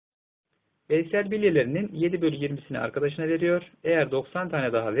Veysel bilyelerinin 7 bölü 20'sini arkadaşına veriyor. Eğer 90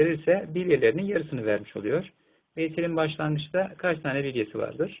 tane daha verirse bilyelerinin yarısını vermiş oluyor. Veysel'in başlangıçta kaç tane bilyesi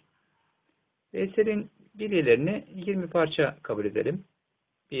vardır? Veysel'in bilyelerini 20 parça kabul edelim.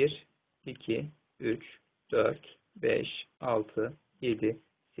 1, 2, 3, 4, 5, 6, 7,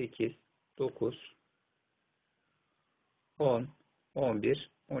 8, 9, 10, 11,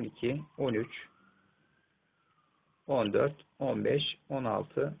 12, 13, 14, 15,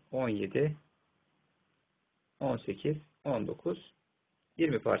 16, 17, 18, 19,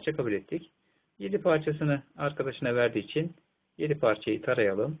 20 parça kabul ettik. 7 parçasını arkadaşına verdiği için 7 parçayı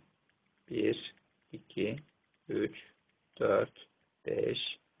tarayalım. 1, 2, 3, 4, 5,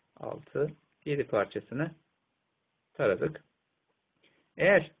 6, 7 parçasını taradık.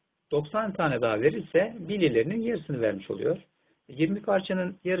 Eğer 90 tane daha verirse bilyelerinin yarısını vermiş oluyor. 20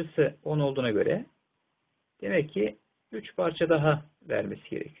 parçanın yarısı 10 olduğuna göre demek ki 3 parça daha vermesi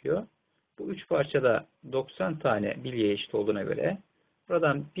gerekiyor. Bu 3 parçada 90 tane bilyeye eşit olduğuna göre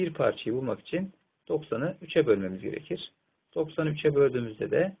buradan bir parçayı bulmak için 90'ı 3'e bölmemiz gerekir. 90'ı 3'e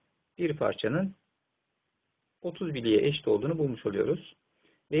böldüğümüzde de bir parçanın 30 bilyeye eşit olduğunu bulmuş oluyoruz.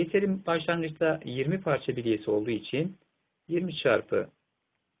 Veysel'in başlangıçta 20 parça bilyesi olduğu için 20 çarpı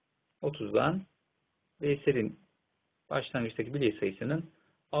 30'dan Veysel'in başlangıçtaki bilye sayısının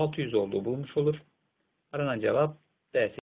 600 olduğu bulmuş olur. Aranan cevap D.